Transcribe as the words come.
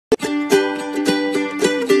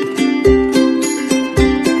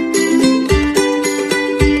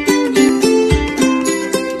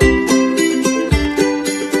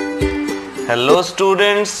Hello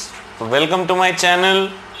students, welcome to my channel.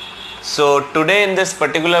 So today in this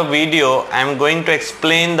particular video I am going to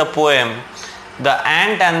explain the poem The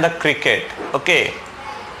Ant and the Cricket. Okay.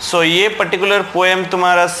 So ये particular poem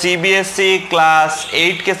तुम्हारा CBSE class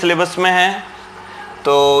 8 के syllabus में है.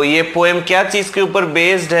 तो ये poem क्या चीज़ के ऊपर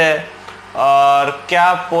बेस्ड है और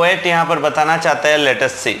क्या पोएट यहाँ पर बताना चाहता है, लेट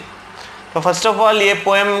अस सी. तो फर्स्ट ऑफ ऑल ये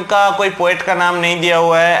पोएम का कोई पोएट का नाम नहीं दिया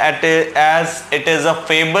हुआ है as it is a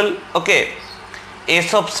fable. Okay,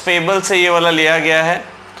 एसोप्स fable से ये वाला लिया गया है.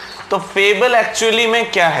 तो फेबल एक्चुअली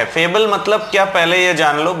में क्या है, फेबल मतलब क्या, पहले ये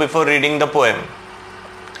जान लो before reading the poem.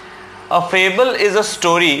 A fable is a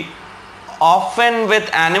story often with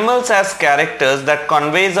animals as characters that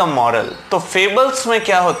conveys a moral. तो फेबल्स में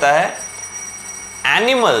क्या होता है,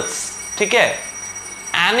 एनिमल्स, ठीक है,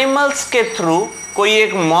 एनिमल्स के थ्रू कोई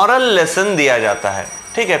एक मॉरल लेसन दिया जाता है.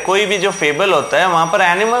 ठीक है, कोई भी जो फेबल होता है वहां पर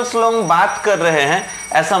एनिमल्स लोग बात कर रहे हैं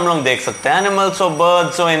ऐसा हम लोग देख सकते हैं. एनिमल्स हो,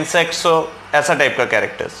 बर्ड्स हो, इंसेक्ट्स हो, ऐसा टाइप का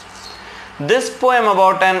characters. This poem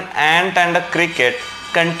about an ant and a cricket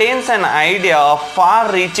contains an idea of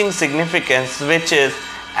far-reaching significance which is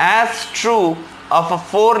as true of a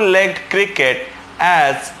four-legged cricket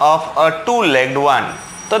as of a two-legged one.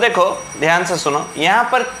 तो देखो ध्यान से सुनो, यहाँ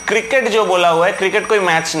पर क्रिकेट जो बोला हुआ है, क्रिकेट कोई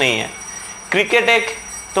मैच नहीं है. क्रिकेट एक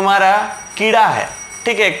तुम्हारा कीड़ा है,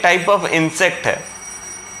 ठीक है, एक टाइप ऑफ इंसेक्ट है.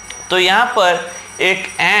 तो यहाँ पर एक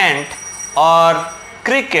एंट और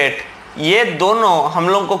क्रिकेट, ये दोनों हम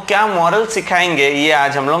लोग को क्या मॉरल सिखाएंगे, ये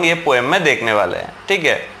आज हम लोग ये पोएम में देखने वाले हैं. ठीक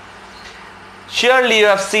है. Surely you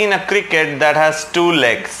have seen a cricket that has two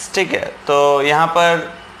legs. ठीक है, तो यहाँ पर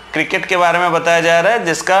क्रिकेट के बारे में बताया जा रहा है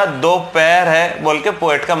जिसका दो पैर है बोल के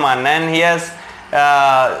पोएट का मानना है. And he has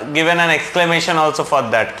given an exclamation also for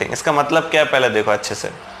that thing. इसका मतलब क्या है पहले देखो अच्छे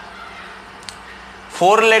से.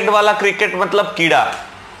 फोर लेग्ड वाला क्रिकेट मतलब कीड़ा,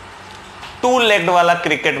 टू लेग्ड वाला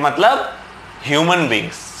क्रिकेट मतलब ह्यूमन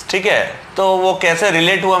बींग्स. ठीक है, तो वो कैसे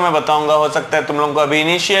रिलेट हुआ मैं बताऊंगा. हो सकता है तुम लोगों को अभी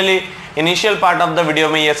initial part of the video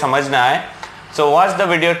में ये समझना है. So watch the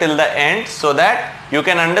video till the end so that you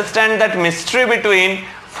can understand that mystery between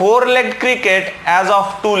four-legged cricket as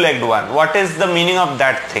of two-legged one. What is the meaning of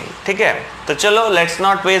that thing? ठीक है, तो चलो let's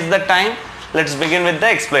not waste the time. Let's begin with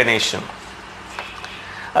the explanation.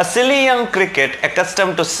 A silly young cricket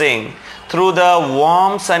accustomed to sing through the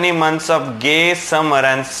warm sunny months of gay summer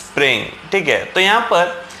and spring. ठीक है, तो यहाँ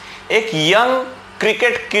पर एक यंग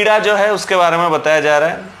क्रिकेट कीड़ा जो है उसके बारे में बताया जा रहा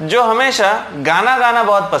है जो हमेशा गाना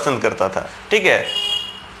बहुत पसंद करता था. ठीक है,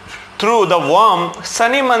 through the warm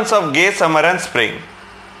Sunny months of gay summer and spring.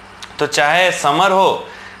 तो चाहे समर हो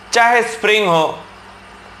चाहे स्प्रिंग हो,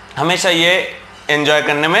 हमेशा ये एंजॉय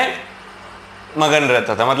करने में मगन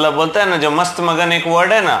रहता था. मतलब बोलता है ना, जो मस्त मगन एक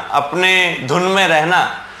वर्ड है ना, अपने धुन में रहना.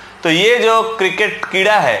 तो ये जो क्रिकेट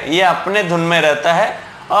कीड़ा है ये अपने धुन में रहता है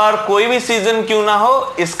और कोई भी सीजन क्यों ना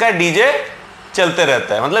हो इसका डीजे चलते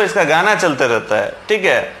रहता है, मतलब इसका गाना चलते रहता है. ठीक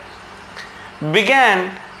है.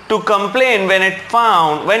 began to complain when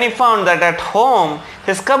he found that at home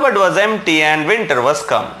his cupboard was empty and winter was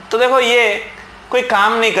come. तो देखो ये कोई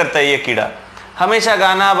काम नहीं करता है, ये कीड़ा हमेशा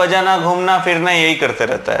गाना बजाना घूमना फिरना यही करते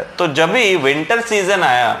रहता है. तो जब भी विंटर सीजन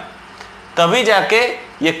आया तभी जाके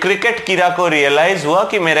ये क्रिकेट कीड़ा को रियलाइज हुआ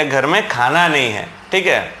कि मेरे घर में खाना नहीं है. ठीक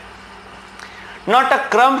है. Not a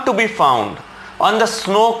crumb to be found on the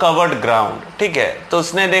snow covered ground. ठीक है, तो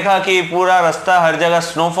उसने देखा कि पूरा रास्ता हर जगह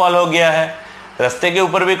स्नोफॉल हो गया है, रास्ते के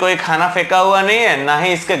ऊपर भी कोई खाना फेंका हुआ नहीं है, ना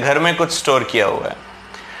ही इसके घर में कुछ स्टोर किया हुआ है.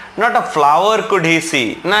 Not a flower could he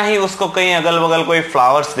सी, ना ही उसको कहीं अगल बगल कोई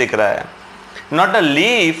फ्लावर्स दिख रहा है. Not a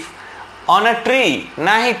leaf on a tree,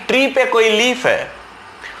 ना ही ट्री पे कोई लीफ है.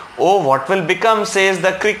 Oh what will become says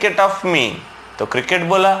the cricket of me. तो क्रिकेट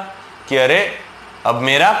बोला कि अरे अब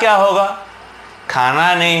मेरा क्या होगा,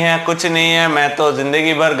 खाना नहीं है, कुछ नहीं है, मैं तो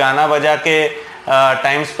जिंदगी भर गाना बजा के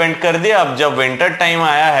टाइम स्पेंड कर दिया. अब जब विंटर टाइम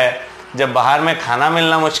आया है, जब बाहर में खाना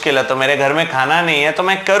मिलना मुश्किल है, तो मेरे घर में खाना नहीं है, तो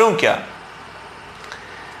मैं करूं क्या.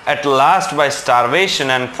 At last bye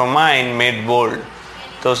starvation and famine made bold.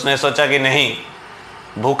 तो उसने सोचा कि नहीं,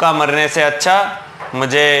 भूखा मरने से अच्छा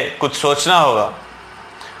मुझे कुछ सोचना होगा.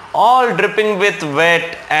 All dripping with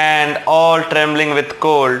wait and all trembling with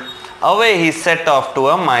cold away he set of to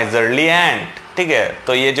a miserly एंट. ठीक है,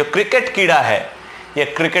 तो ये जो क्रिकेट कीड़ा है, ये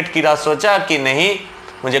क्रिकेट कीड़ा सोचा कि नहीं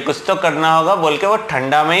मुझे कुछ तो करना होगा बोल के वो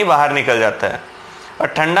ठंडा में ही बाहर निकल जाता है. और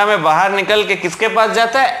ठंडा में बाहर निकल के किसके पास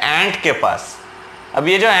जाता है, एंट के पास. अब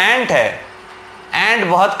ये जो एंट है, एंट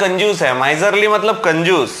बहुत कंजूस है. माइजरली मतलब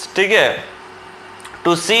कंजूस. ठीक है.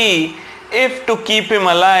 To see if two keep him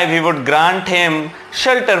alive he would grant him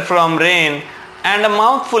shelter from rain and a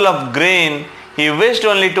mouthful of grain. He wished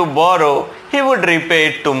only to borrow, he would repay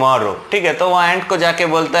it tomorrow. ठीक है, तो वो एंट को जाके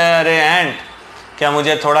बोलता है, अरे एंट, क्या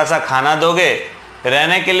मुझे थोड़ा सा खाना दोगे,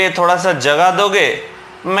 रहने के लिए थोड़ा सा जगह दोगे?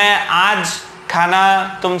 मैं आज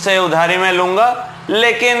खाना तुमसे उधारी में लूंगा,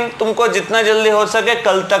 लेकिन तुमको जितना जल्दी हो सके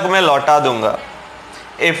कल तक मैं लौटा दूंगा।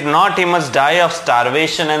 If not he must die of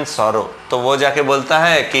starvation and sorrow. तो वो जाके बोलता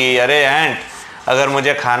है कि अरे एंट, अगर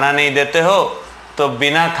मुझे खाना नहीं देते हो तो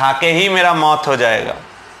बिना खाके ही मेरा मौत हो जाएगा।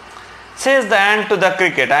 Says the ant to the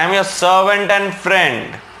cricket, I am your servant and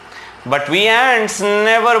friend, but we ants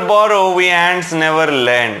never borrow, we ants never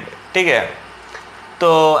lend। ठीक है,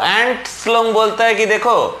 तो एंट्स लोग बोलता है कि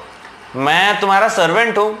देखो, मैं तुम्हारा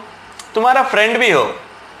सर्वेंट हूं, तुम्हारा फ्रेंड भी हो,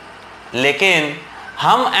 लेकिन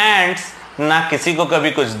हम एंट्स ना किसी को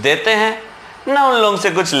कभी कुछ देते हैं ना उन लोगों से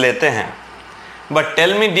कुछ लेते हैं। But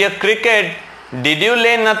tell me dear cricket, did you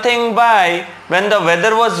ले nothing by when the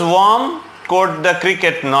weather was warm? Coat the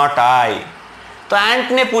cricket, not I. तो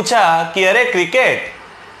एंट ने पूछा कि अरे क्रिकेट,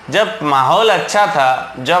 जब माहौल अच्छा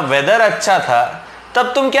था, जब वेदर अच्छा था,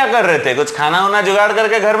 तब तुम क्या कर रहे थे? कुछ खाना वाना जुगाड़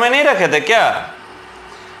करके घर में नहीं रखे थे क्या?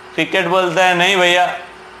 क्रिकेट बोलता है, नहीं भैया,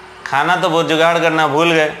 खाना तो बहुत जुगाड़ करना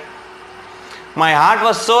भूल गए। My heart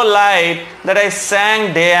was so light that I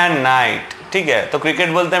सैंग day and night. ठीक है, तो क्रिकेट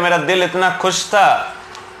बोलते हैं, मेरा दिल इतना खुश था,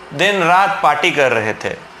 दिन रात पार्टी कर रहे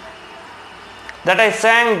थे। That I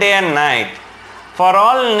सैंग day and night, for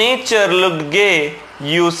all nature looked gay,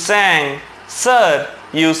 you सैंग sir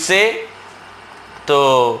you से। तो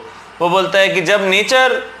वो बोलता है कि जब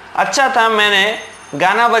नेचर अच्छा था, मैंने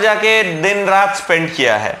गाना बजा के दिन रात स्पेंड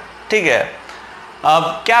किया है। ठीक है,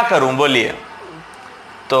 अब क्या करूं बोलिए?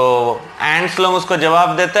 तो एंट्स लोग उसको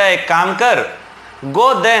जवाब देता है, एक काम कर,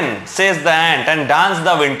 go then says the ant and dance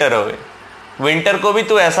the winter away. Winter को भी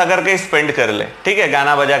तू ऐसा करके स्पेंड कर ले, ठीक है,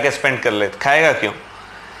 गाना बजा के स्पेंड कर ले, खाएगा क्यों?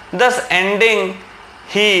 दस ending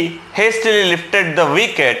he hastily lifted the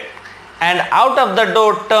wicket and out of the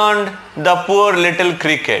door turned the poor little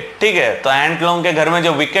cricket. ठीक है, तो एंट लोगों के घर में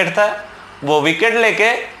जो विकेट था, वो विकेट लेके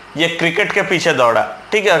ये क्रिकेट के पीछे दौड़ा।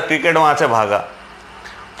 ठीक है, और क्रिकेट वहां से भागा।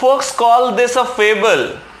 Folks call this a fable,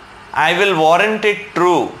 I will warrant it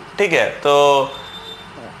true। ठीक है, तो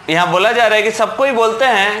यहाँ बोला जा रहा है कि सबको ही बोलते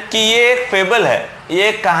हैं कि ये एक फेबल है, ये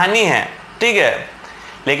एक कहानी है। ठीक है,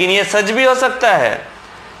 लेकिन ये सच भी हो सकता है।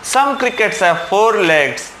 Some crickets have 4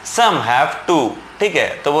 legs, some have 2। ठीक है,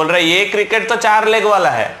 तो बोल रहा है ये क्रिकेट तो 4 लेग वाला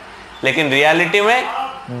है, लेकिन रियलिटी में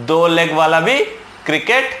 2 लेग वाला भी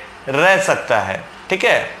क्रिकेट रह सकता है। ठीक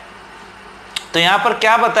है, तो यहाँ पर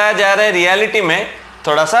क्या बताया जा रहा है रियलिटी में,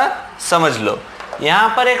 थोड़ा सा समझ लो।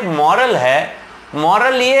 यहाँ पर एक मॉरल है।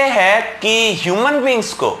 मॉरल ये है कि ह्यूमन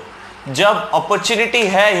बींग्स को जब अपॉर्चुनिटी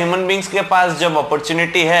है, ह्यूमन बींग्स के पास जब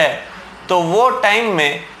अपॉर्चुनिटी है, तो वो टाइम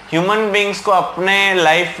में ह्यूमन बींग्स को अपने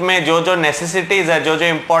लाइफ में जो जो नेसेसिटीज है, जो जो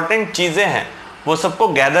इंपॉर्टेंट चीज़ें हैं, वो सबको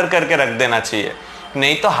गैदर करके रख देना चाहिए,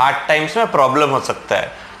 नहीं तो हार्ड टाइम्स में प्रॉब्लम हो सकता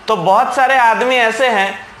है। तो बहुत सारे आदमी ऐसे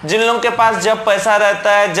हैं जिन लोगों के पास जब पैसा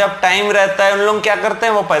रहता है, जब टाइम रहता है, उन लोग क्या करते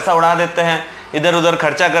हैं, वो पैसा उड़ा देते हैं, इधर उधर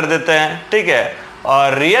खर्चा कर देते हैं। ठीक है,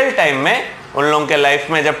 और रियल टाइम में उन लोगों के लाइफ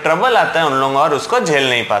में जब ट्रबल आता है, उन लोग और उसको झेल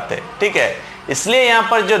नहीं पाते। ठीक है, इसलिए यहाँ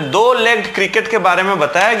पर जो 2 लेग्ड क्रिकेट के बारे में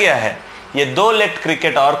बताया गया है, ये 2 लेग्ड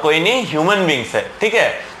क्रिकेट और कोई नहीं, ह्यूमन बींग्स है। ठीक है,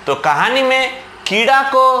 तो कहानी में कीड़ा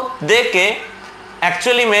को देख के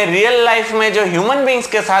एक्चुअली में रियल लाइफ में जो ह्यूमन बींग्स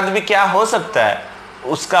के साथ भी क्या हो सकता है,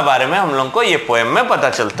 उसका बारे में हम लोग को ये पोएम में पता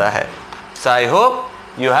चलता है। सो I hope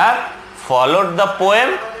you have followed the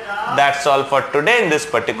poem. That's all for today in this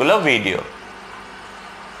particular video.